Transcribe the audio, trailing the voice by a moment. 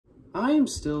I am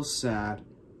still sad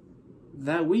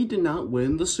that we did not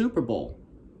win the Super Bowl.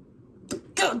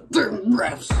 Goddamn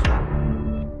refs!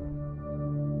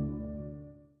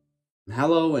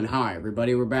 Hello and hi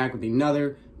everybody, we're back with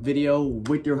another video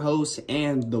with your host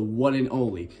and the one and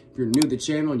only. If you're new to the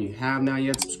channel and you have not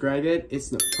yet subscribed yet, it's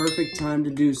the perfect time to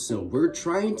do so. We're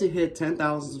trying to hit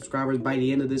 10,000 subscribers by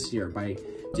the end of this year, by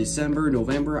December,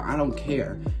 November, I don't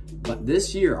care. But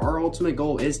this year, our ultimate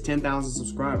goal is 10,000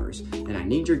 subscribers, and I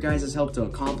need your guys' help to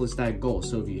accomplish that goal.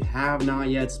 So if you have not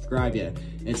yet subscribed yet,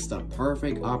 it's the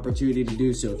perfect opportunity to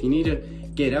do so. If you need to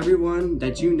get everyone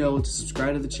that you know to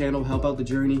subscribe to the channel, help out the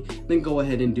journey, then go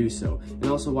ahead and do so. And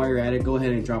also while you're at it, go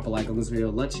ahead and drop a like on this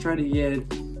video. Let's try to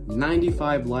get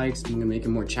 95 likes. I'm gonna make it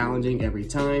more challenging every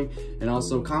time. And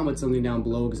also comment something down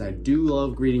below because I do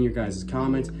love reading your guys'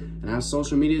 comments. And I have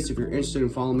social media, so if you're interested in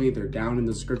following me, they're down in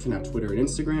the description at Twitter and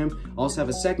Instagram. I also have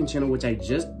a second channel, which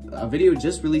a video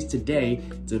just released today.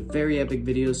 It's a very epic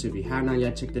video, so if you have not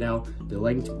yet checked it out, the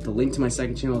link to my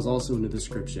second channel is also in the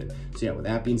description. So yeah, with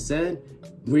that being said,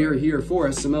 we are here for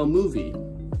SML movie,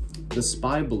 The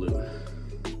Spy Balloon.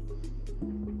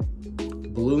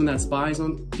 Balloon that spies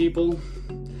on people.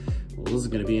 Well, this is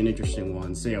going to be an interesting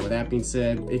one. So yeah, with that being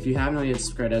said, if you have not yet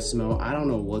subscribed to SML, I don't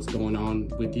know what's going on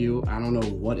with you. I don't know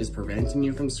what is preventing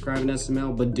you from subscribing to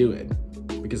SML, but do it.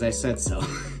 Because I said so.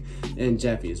 And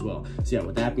Jeffy as well. So yeah,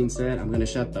 with that being said, I'm going to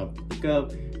shut the fuck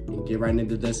up and get right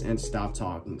into this and stop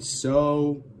talking.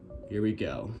 So, here we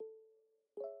go.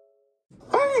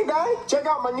 Hey, guy, check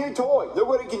out my new toy. Look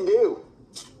what it can do.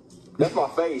 That's my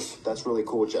face. That's really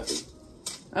cool, Jeffy.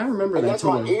 I remember and that that's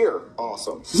toy. My ear.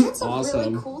 Awesome. That's a awesome.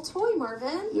 really cool toy,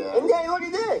 Marvin. Yeah. And Daddy, look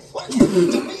at this.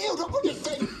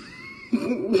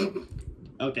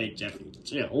 Okay, Jeffy,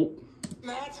 chill.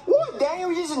 What, Daddy? It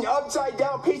was just an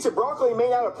upside-down piece of broccoli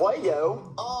made out of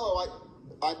Play-Doh. Oh,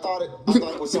 I thought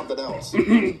it was something else.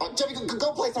 Jeffy,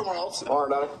 go play somewhere else. All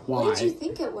right, why? What did you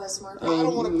think it was, Marvin? I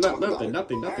don't want to talk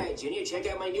nothing. All right, Junior, check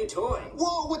out my new toy.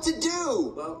 Whoa, what's it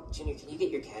do? Well, Junior, can you get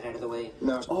your cat out of the way?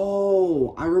 No.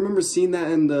 Oh, I remember seeing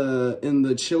that in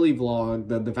the chili vlog,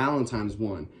 the Valentine's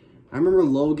one. I remember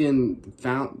Logan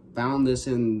found this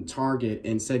in Target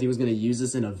and said he was gonna use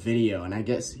this in a video, and I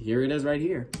guess here it is right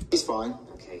here. It's fine.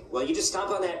 Okay. Well, you just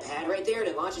stomp on that pad right there, and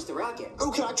it launches the rocket.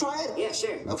 Oh, can I try it? Yeah,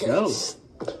 sure. Let's Okay. go.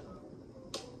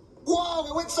 Whoa,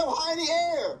 it went so high in the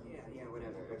air. Yeah,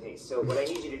 whatever. Okay, so what I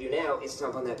need you to do now is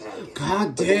stomp on that pad again.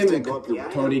 God damn it,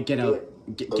 Cody, get out.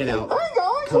 Get out. Hey,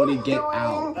 guys. Cody, get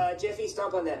out. Jeffy,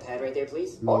 stomp on that pad right there,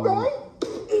 please. Okay.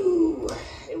 Ooh,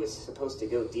 it was supposed to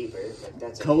go deeper, but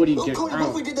that's okay. Cody, Oh, get Cody, what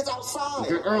if we out. did this outside?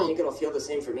 Get I out. think it'll feel the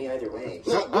same for me either way.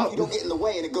 Yeah, what if you don't get in the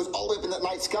way and it goes all the way up in that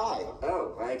night sky?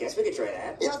 Oh, I guess we could try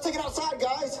that. Yeah, let's take it outside,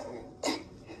 guys.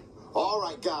 All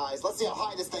right, guys, let's see how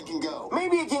high this thing can go.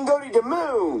 Maybe it can go to the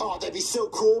moon. Oh, that'd be so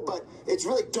cool, but it's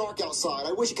really dark outside.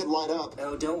 I wish it could light up.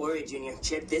 Oh, don't worry, Junior.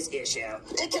 Check this ish out.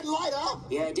 It can light up?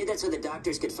 Yeah, I did that so the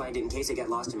doctors could find it in case it got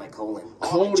lost in my colon. All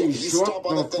right, Cody, Jeffy, you shut stomp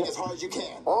on the that thing fu- as hard as you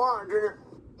can. All right, Junior.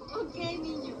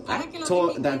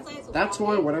 That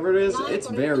toy, whatever it is, it's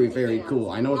very, very cool.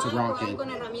 I know it's a rocket.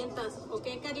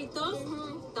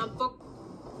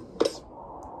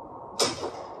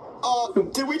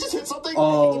 Did we just hit something?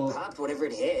 Oh, It popped whatever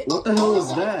it hit. what the hell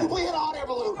is that? We hit a hot air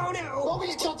balloon. Oh, no. Oh, we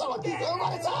just killed someone.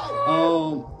 Run inside.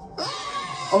 Oh,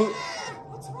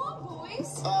 What's wrong,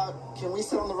 boys? Can we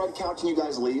sit on the red couch and you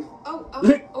guys leave? Oh,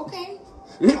 okay.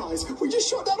 Guys, we just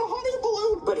shot down a hot air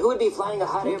balloon. But who would be flying a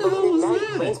hot air the hell balloon was at night?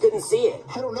 that? Planes couldn't see it.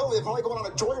 I don't know. They're probably going on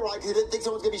a joyride because they didn't think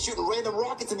someone's going to be shooting random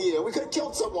rockets in the air. We could have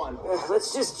killed someone.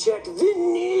 Let's just check the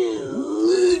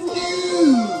news.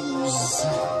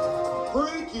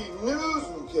 Breaking news,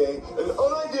 okay? An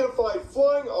unidentified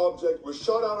flying object was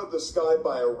shot out of the sky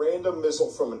by a random missile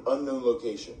from an unknown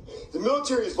location. The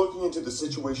military is looking into the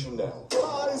situation now.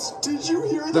 Guys, did you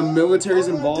hear that? The military's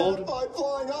involved? Unidentified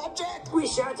flying object? We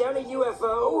shot down a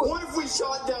UFO. What if we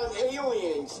shot down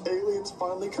aliens? Aliens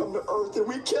finally come to Earth and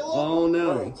we kill them. oh Oh my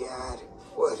no. God,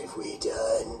 what have we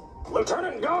done?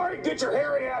 Lieutenant Guy, get your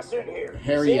hairy ass in here.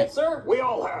 Hairy See ass. it, sir? We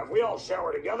all have. We all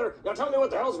shower together. Now tell me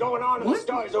what the hell's going on in the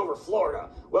skies over Florida.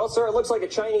 Well, sir, it looks like a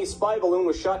Chinese spy balloon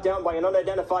was shot down by an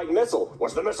unidentified missile.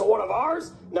 Was the missile one of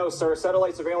ours? No, sir.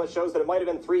 Satellite surveillance shows that it might have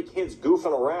been 3 kids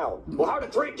goofing around. Well, how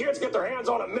did 3 kids get their hands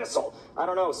on a missile? I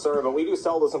don't know, sir, but we do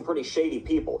sell to some pretty shady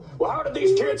people. Well, how did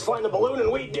these kids find the balloon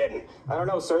and we didn't? I don't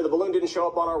know, sir. The balloon didn't show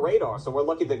up on our radar, so we're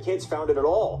lucky the kids found it at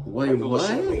all. Wait, Now,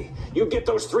 listen to what? me. You get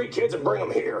those 3 kids and bring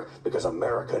them here because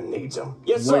America needs them.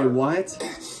 Yes, sir. Wait, what?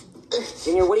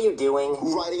 Junior, what are you doing?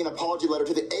 Writing an apology letter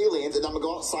to the aliens, and I'm gonna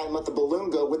go outside and let the balloon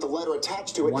go with the letter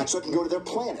attached to it What? so it can go to their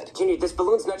planet. Junior, this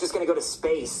balloon's not just gonna go to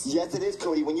space. Yes, it is,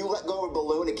 Cody. When you let go of a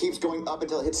balloon, it keeps going up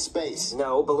until it hits space.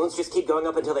 No, balloons just keep going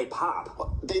up until they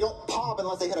pop. They don't pop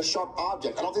unless they hit a sharp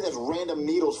object. I don't think there's random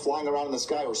needles flying around in the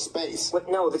sky or space. What?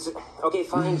 No, this is... Okay,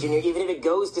 fine, Junior. Even if it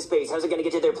goes to space, how's it gonna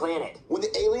get to their planet? When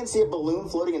the aliens see a balloon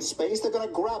floating in space, they're gonna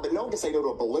grab it. No one can say no to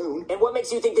a balloon. And what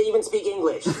makes you think they even speak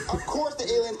English? Of course the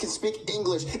aliens can speak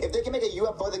English. If they can make a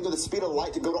UFO that can go the speed of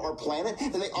light to go to our planet,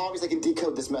 then they obviously can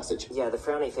decode this message. Yeah, the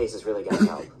frowny face is really gonna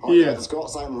help. All right, Yeah. let's go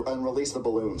outside and release the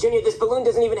balloon. Junior, this balloon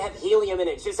doesn't even have helium in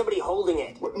it. It's just somebody holding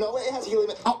it. What? No, it has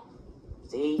helium. Oh,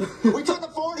 See? we can't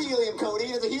afford helium, Cody.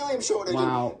 There's a helium shortage.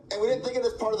 Wow. And we didn't think of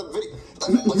this part of the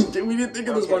video. We didn't think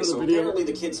of this Okay, part of so the video. apparently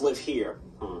the kids live here.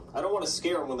 I don't want to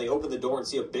scare them when they open the door and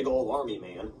see a big old army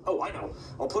man. Oh, I know.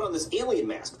 I'll put on this alien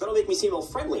mask. That'll make me seem all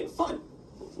friendly and fun.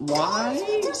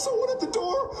 Why? There's someone at the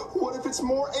door. What if it's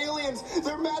more aliens?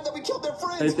 They're mad that we killed their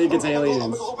friends. They think it's aliens.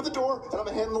 I'm gonna open the door and I'm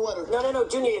gonna hand them the letter. No,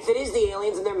 Junior. If it is the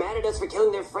aliens and they're mad at us for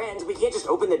killing their friends, we can't just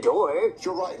open the door.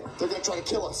 You're right. They're gonna try to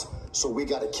kill us. So we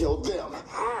gotta kill them.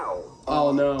 How?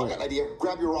 Oh no. I got an idea.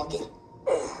 Grab your rocket.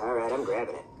 All right, I'm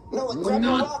grabbing it. No, like, grab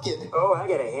your rocket. Oh, I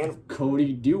got a handful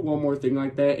Cody, do one more thing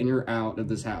like that and you're out of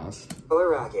this house. of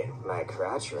rocket. My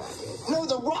crotch rocket. No,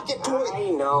 the rocket toy. I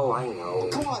know.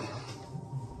 Come on.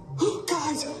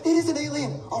 Guys, it is an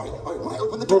alien. All right. When I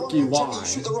open the door, Brookie, check why? and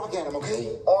shoot the rocket at him,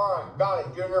 okay? All right, got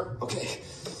it, Junior. Okay.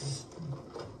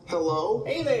 Hello?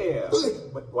 Hey there!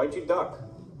 Why'd you duck?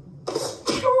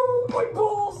 My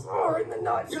balls are in the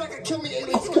nuts. You're not gonna kill me,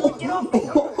 aliens. Come on. Get off me!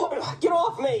 Get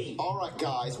off me! All right,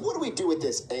 guys. What do we do with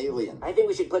this alien? I think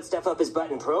we should put stuff up his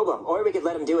butt and probe him, or we could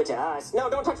let him do it to us. No,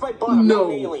 don't touch my butt. I'm not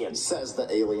an alien. Says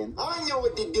the alien. I know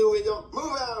what to do with him.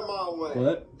 Move out of my way.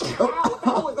 What? Ow, what the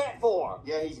hell was that for?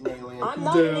 Yeah, he's an alien. I'm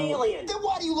not an No. alien. Then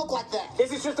why do you look like that?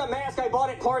 This is just a mask I bought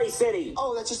at Party City.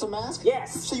 Oh, that's just a mask?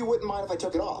 Yes. So you wouldn't mind if I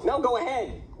took it off? No, go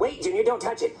ahead. Wait, Junior, don't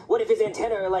touch it. What if his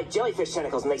antennae are like jellyfish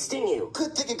tentacles and they sting you?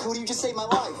 Good thinking, Cody. You just saved my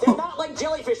life. They're not like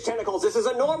jellyfish tentacles. This is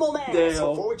a normal mask. Damn.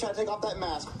 Before we try to take off that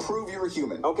mask, prove you're a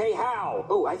human. Okay, how?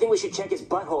 Oh, I think we should check his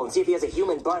butthole and see if he has a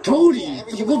human butthole. Cody, Yeah,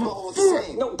 every you human live butthole is the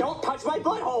same. No, don't touch my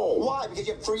butthole. Why? Because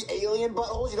you have 3 alien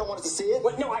buttholes? You don't want us to see it?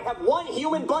 What? No, I have one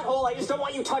human butthole. I just don't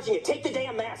want you touching it. Take the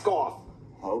damn mask off.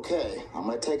 Okay, I'm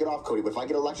gonna take it off, Cody, but if I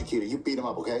get electrocuted, you beat him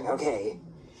up, okay? Okay.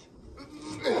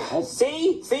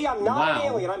 See, I'm not Wow.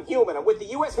 an alien. I'm human. I'm with the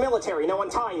U.S. military. Now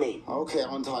untie me. Okay,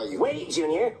 I'll untie you. Wait,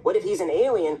 Junior. What if he's an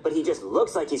alien, but he just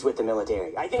looks like he's with the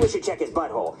military? I think we should check his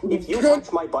butthole. If you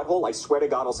touch my butthole, I swear to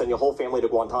God I'll send your whole family to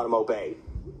Guantanamo Bay.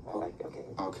 Okay.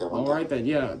 Okay, I'll All untie right then,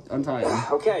 yeah, untie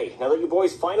him. Okay, now that you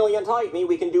boys finally untied me,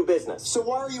 we can do business. So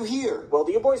why are you here? Well,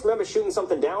 do you boys remember shooting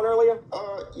something down earlier?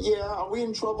 Yeah, are we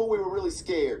in trouble? We were really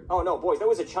scared. Oh no, boys, that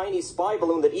was a Chinese spy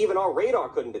balloon that even our radar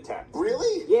couldn't detect.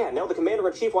 Really? Yeah, now the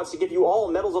Commander-in-Chief wants to give you all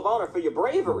medals of honor for your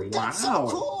bravery. That's so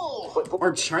Wow. cool!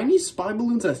 Are Chinese spy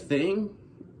balloons a thing?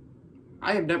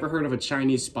 I have never heard of a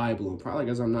Chinese spy balloon. Probably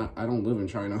because I don't live in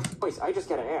China. Boys, I just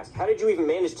gotta ask, how did you even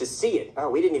manage to see it? Oh,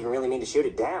 we didn't even really mean to shoot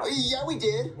it down. Yeah, we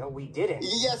did. No, we didn't.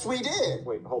 Yes, we did.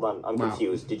 Wait, hold on, I'm Wow.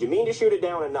 confused. Did you mean to shoot it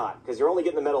down or not? Because you're only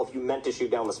getting the medal if you meant to shoot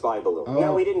down the spy balloon.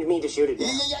 No, we didn't mean to shoot it down.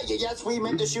 Yes, we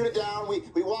meant to shoot it down.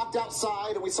 We walked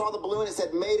outside and we saw the balloon. It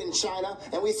said "Made in China,"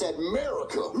 and we said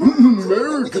 "America."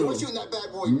 America. We're shooting that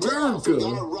bad boy down. So we got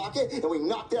America. a rocket and we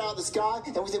knocked it out of the sky,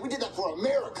 and we said we did that for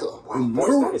America.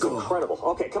 Boys, that is incredible.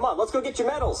 Okay, come on, let's go get your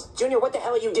medals. Junior, what the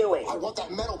hell are you doing? I want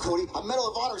that medal, Cody. A medal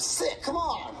of honor is sick. Come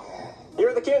on. Here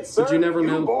are the kids, sir. Did you never You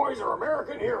know? boys are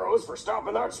American heroes for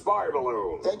stopping that spy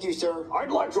balloon. Thank you, sir.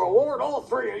 I'd like to award all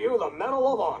 3 of you the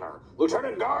Medal of Honor.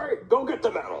 Lieutenant Guy, go get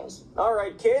the medals. All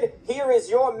right, kid, here is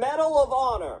your Medal of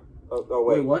Honor. Oh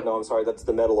wait, Wait, what? no, I'm sorry, that's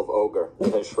the Medal of Ogre.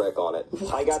 It has Shrek on it.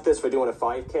 I got this for doing a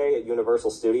 5K at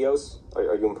Universal Studios.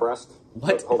 Are you impressed?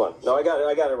 What? Hold on. No, I got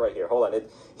it right here. Hold on.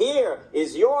 Here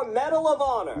is your Medal of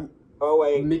Honor. Oh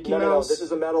wait, Mickey no, Mouse? This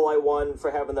is a medal I won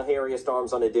for having the hairiest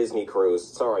arms on a Disney cruise.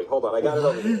 Sorry, hold on, I got it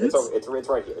over here. It's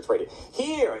right here. It's right here.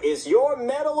 Here is your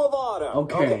Medal of Honor.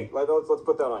 Okay. Let's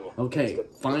put that on you. Okay,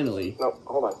 finally. No,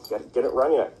 hold on. Get it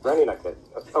around your neck.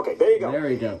 Okay, there you go. There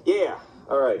you go. Yeah.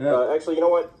 All right. Yeah. Actually, you know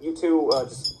what? You two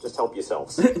just help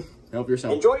yourselves. Help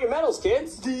yourself. Enjoy your medals,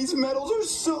 kids. These medals are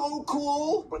so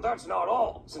cool. But that's not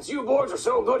all. Since you boys are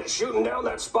so good at shooting down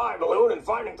that spy balloon and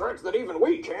finding threats that even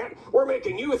we can't, we're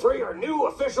making you 3 our new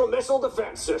official missile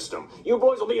defense system. You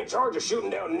boys will be in charge of shooting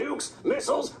down nukes,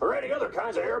 missiles, or any other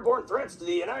kinds of airborne threats to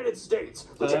the United States.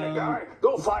 Lieutenant Guy,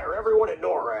 go fire everyone at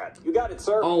NORAD. You got it,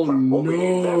 sir. Oh Won't be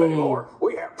needing them no. anymore.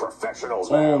 We have professionals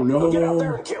now. Oh, no. Get out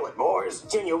there and kill it, boys.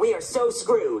 boys. Junior, we are so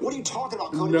screwed. What are you talking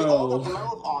about, Cody? No. We all got the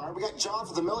Medal of Honor. We got jobs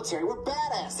with the military. We're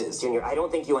badasses. Junior, I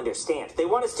don't think you understand. They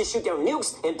want us to shoot down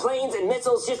nukes and planes and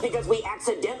missiles just because we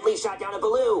accidentally shot down a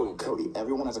balloon. Cody,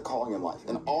 everyone has a calling in life,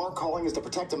 and our calling is to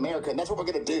protect America, and that's what we're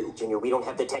gonna do. Junior, we don't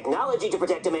have the technology to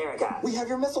protect America. We have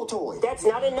your missile toy. That's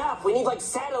not enough. We need, like,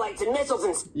 satellites and missiles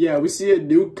and... Yeah, we see a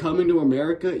nuke coming to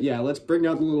America. Yeah, let's bring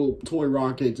out the little toy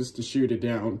rocket just to shoot it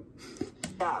down.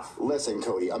 stuff. Listen,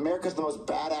 Cody, America's the most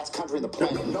badass country on the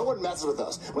planet. No one messes with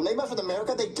us. When they mess with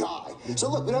America, they die.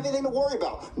 So look, we don't have anything to worry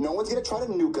about. No one's gonna try to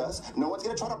nuke us. No one's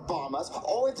gonna try to bomb us.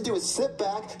 All we have to do is sit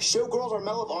back, show girls our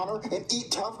Medal of Honor, and eat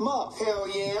tough muff. Hell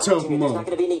yeah. Tough There's not muff.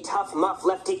 gonna be any tough muff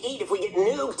left to eat if we get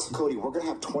nuked. Cody, we're gonna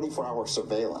have 24-hour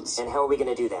surveillance. And how are we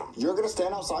gonna do that? You're gonna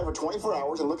stand outside for 24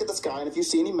 hours and look at the sky, and if you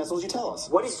see any missiles, you tell us.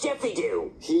 What does Jeffrey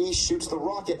do? He shoots the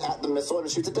rocket at the missile and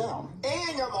it shoots it down.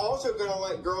 And I'm also gonna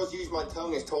let girls use my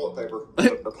tongue as toilet paper.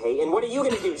 Okay, and what are you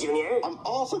gonna do, Junior? I'm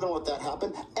also gonna let that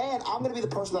happen, and I'm gonna be the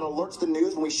person that alerts the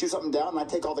news when we shoot something down, and I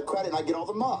take all the credit and I get all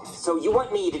the muff. So you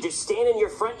want me to just stand in your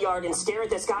front yard and stare at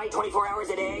the sky 24 hours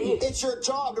a day? It's your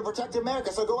job to protect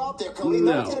America, so go out there, Cody.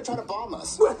 No. No one's gonna try to bomb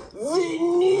us. The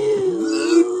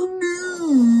news!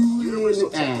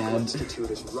 Universal Ad. Technical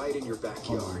Institute is right in your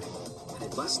backyard. And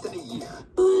in less than a year,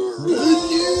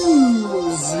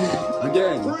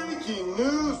 Again. Breaking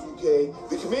news, okay?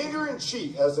 The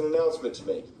Commander-in-Chief has an announcement to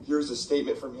make. Here's a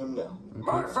statement from him now.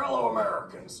 My fellow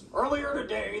Americans, earlier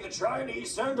today, the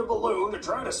Chinese sent a balloon to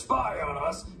try to spy on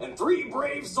us, and 3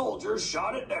 brave soldiers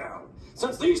shot it down.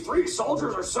 Since these 3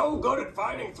 soldiers are so good at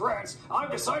fighting threats,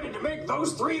 I've decided to make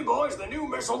those 3 boys the new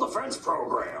missile defense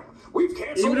program. We've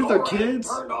canceled Even if they're NORAD and kids?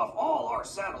 turned off all our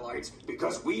satellites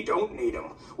because we don't need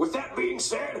them. With that being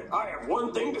said, I have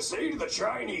one thing to say to the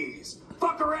Chinese.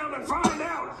 Fuck around and find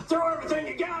out. Throw everything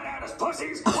you got at us,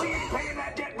 pussies. We ain't paying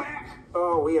that debt back.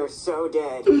 Oh, we are so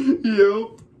dead.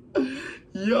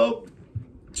 Yup.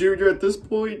 Junior, at this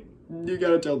point, you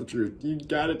gotta tell the truth. You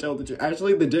gotta tell the truth.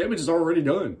 Actually, the damage is already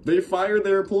done. They fired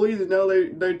their employees and now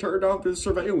they turned off the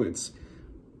surveillance.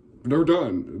 They're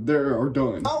done. They are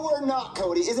done. Oh, we're not,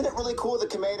 Cody. Isn't it really cool the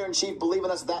Commander-in-Chief believe in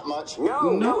us that much?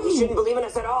 No, he shouldn't believe in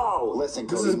us at all. Listen,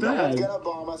 This Cody, is no one's bad. gonna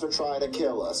bomb us or try to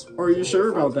kill us. Are you sure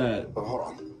about that? Oh, hold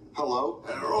on. Hello?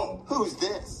 Hello, Who's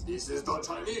this? this is the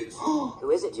Chinese.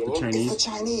 Who is it, Junior? It's the Chinese.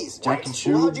 Chinese. Jackie Well,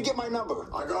 Chu. how'd you get my number?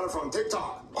 I got it from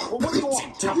TikTok. Well, what do you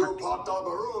want? You popped out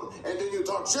the room and then you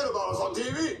talk shit about us on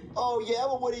TV. Oh, yeah?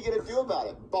 Well, what are you gonna do about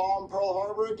it? Bomb Pearl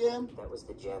Harbor again? That was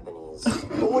the Japanese.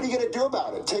 Well, what are you gonna do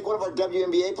about it? Take one of our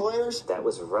WNBA players? That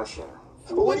was Russia.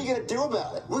 Well, what are you gonna do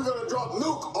about it? We're gonna drop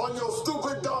nuke on your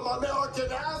stupid dumb American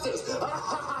asses.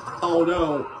 Oh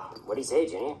no. What'd he say,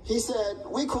 Junior? He said,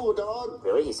 "We cool, dog."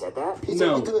 Really? He said that? He said,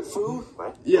 No. "We good food."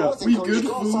 What? Yeah, Listen, we Cody, good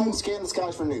just go outside and food. scan the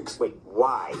skies for nukes. Wait,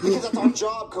 why? Because that's our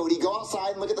job, Cody. Go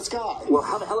outside and look at the sky. Well,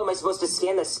 how the hell am I supposed to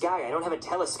scan the sky? I don't have a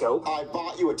telescope. I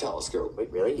bought you a telescope.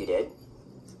 Wait, really? You did?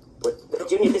 What?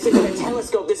 Junior, this isn't a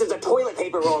telescope. This is a toilet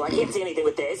paper roll. I can't see anything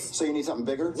with this. So you need something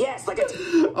bigger? Yes, like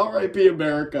a R.I.P.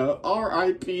 America.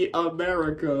 R.I.P.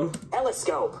 America.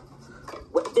 telescope.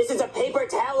 What? This is a paper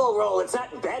towel roll. It's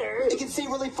not better. You can see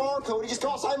really far, Cody. Just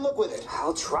go outside and look with it.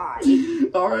 I'll try.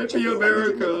 R.I.P. I need a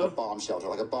America. bomb shelter,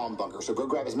 like a bomb bunker. So go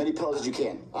grab as many pillows as you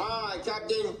can. Aye,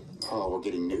 Captain. Oh, we're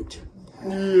getting nuked.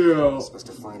 Yeah. Supposed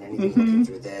to find anything looking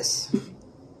through this.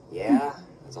 Yeah,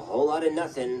 it's a whole lot of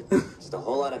nothing. Just a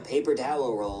whole lot of paper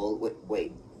towel roll.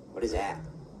 Wait, what is that?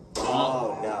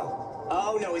 Oh no.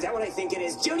 Oh no, is that what I think it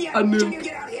is? Junior! A nuke. Junior,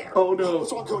 get out of here! Oh no.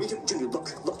 So, Cody, Junior, look.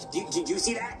 Did you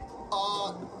see that?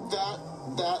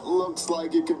 that looks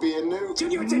like it could be a nuke.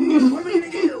 Junior, it's a nuke! What are we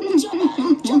gonna do?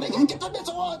 Jimmy, get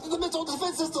the missile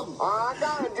defense system. I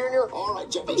got it, Junior. All right,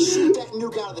 Jimmy, shoot that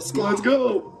nuke out of the sky. Let's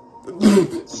go.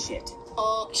 Shit.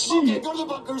 Okay, go to the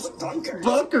bunkers. Bunkers?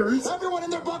 Bunkers. Everyone in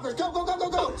their bunkers.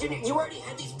 Go. Junior, you already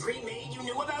had these pre-made? You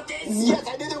knew about this? Yes,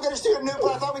 I knew they were going to shoot a nuke,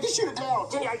 but I thought we could shoot it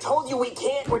down. Junior, I told you we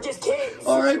can't. We're just kids.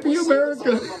 R.I.P.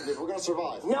 America. We're going to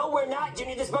survive. No, we're not,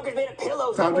 Junior. This bunker's made of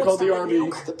pillows. Time to That call won't the stop a army.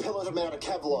 nuke. The pillows are made out of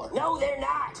Kevlar. No, they're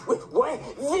not. What?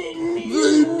 The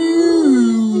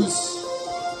News.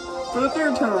 For the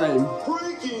 3rd time.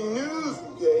 Breaking news,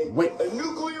 okay? Wait. A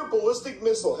nuclear ballistic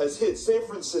missile has hit San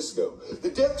Francisco. The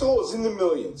death toll is in the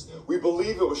millions. We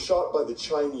believe it was shot by the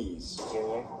Chinese.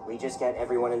 Junior, we just got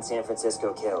everyone in San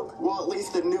Francisco killed. Well, at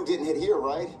least the nuke didn't hit here,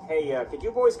 right? Hey, could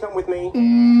you boys come with me?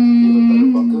 You have a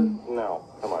better bunker? No,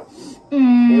 come on.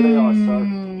 Here they are, sir.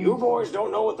 You boys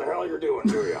don't know what the hell you're doing,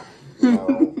 do you?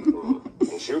 No.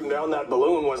 And shooting down that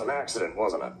balloon was an accident,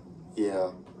 wasn't it?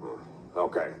 Yeah.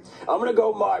 Okay. I'm gonna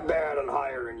go my bad on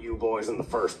hiring you boys in the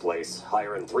first place.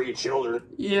 Hiring 3 children.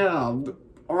 Yeah.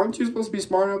 aren't you supposed to be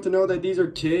smart enough to know that these are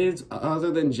kids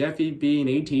other than Jeffy being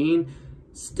 18?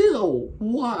 Still,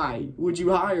 why would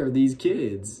you hire these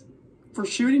kids? For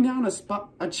shooting down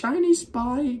a Chinese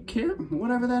spy,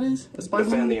 whatever that is? A spy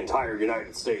Defend the entire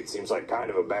United States seems like kind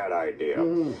of a bad idea.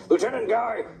 Lieutenant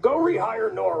Guy, go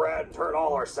rehire NORAD and turn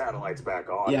all our satellites back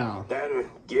on. Yeah. Then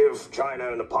give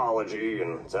China an apology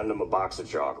and send them a box of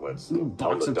chocolates.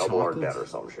 Tell them to double our debt or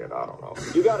some shit, I don't know.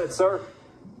 You got it, sir.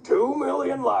 2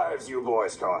 million lives you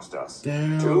boys cost us.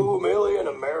 Damn. 2 million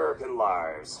American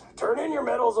lives. Turn in your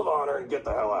medals of honor and get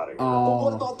the hell out of here. But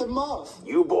what about the muff?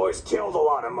 You boys killed a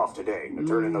lot of muff today. Now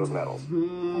turn in those medals.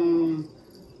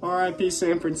 R.I.P.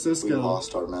 San Francisco. We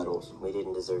lost our medals. We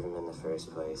didn't deserve him in the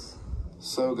first place.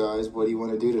 So, guys, what do you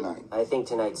want to do tonight? I think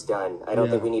tonight's done. I don't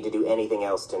think we need to do anything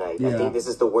else tonight. Yeah. I think this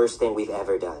is the worst thing we've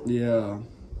ever done. Yeah.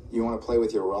 You want to play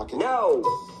with your rocket? No!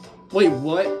 Wait,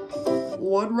 what?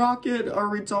 What rocket are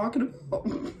we talking about?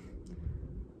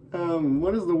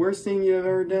 What is the worst thing you've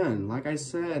ever done? Like I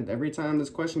said, every time this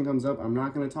question comes up, I'm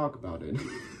not going to talk about it.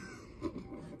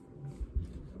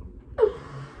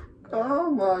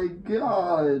 Oh my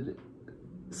god.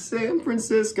 San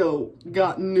Francisco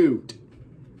got nuked.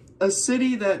 A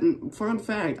city that, fun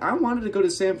fact, I wanted to go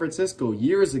to San Francisco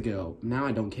years ago. Now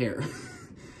I don't care.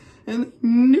 And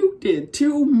nuked it.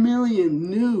 2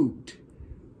 million nuked.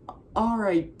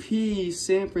 R.I.P.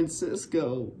 San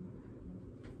Francisco.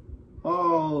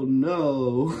 Oh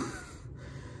no.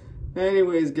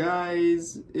 Anyways,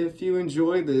 guys, if you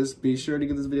enjoyed this, be sure to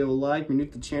give this video a like. If you're new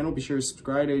to the channel, be sure to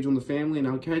subscribe to Age on the Family, and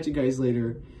I'll catch you guys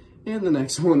later in the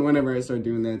next one whenever I start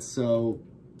doing that. So,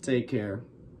 take care.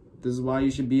 This is why you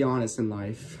should be honest in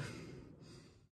life.